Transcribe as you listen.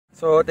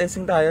So,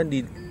 testing tayo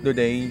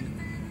today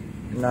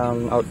ng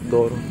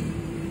outdoor.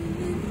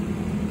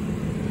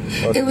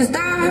 It was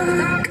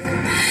dark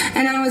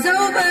and I was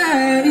over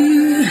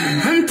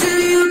until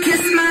you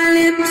kissed my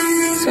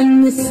lips and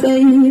you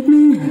saved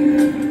me.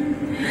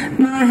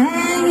 My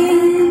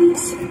hands,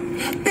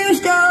 they were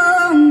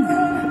strong,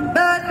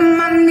 but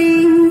my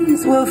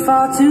knees were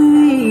far too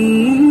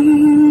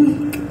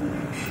weak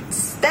to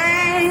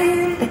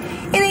stand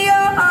in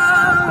your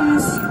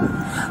arms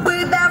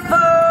without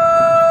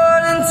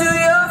falling to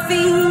your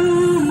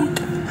feet.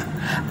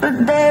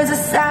 But there's a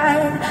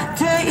side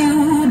to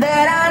you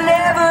that I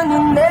never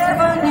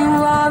knew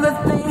all the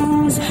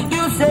things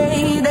you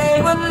say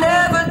they were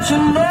never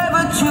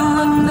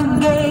true in the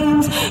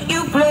games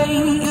you play.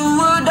 You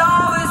would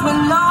always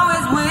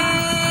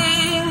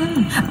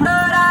win,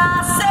 but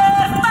I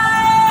set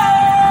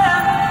fire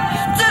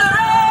to the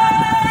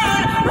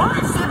rain.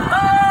 Watch it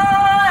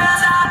burn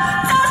as I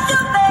touch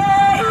your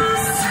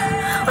face.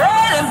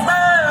 Let it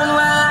burn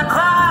while I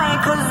cry,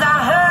 'cause I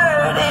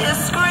heard it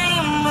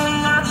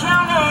screaming out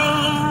your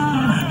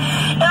name,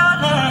 your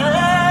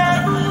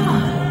name.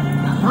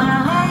 When I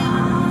lay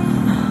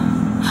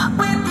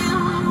with you,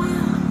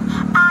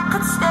 I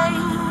could stay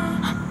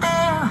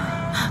there,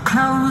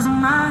 close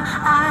my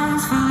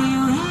eyes, feel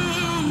you here.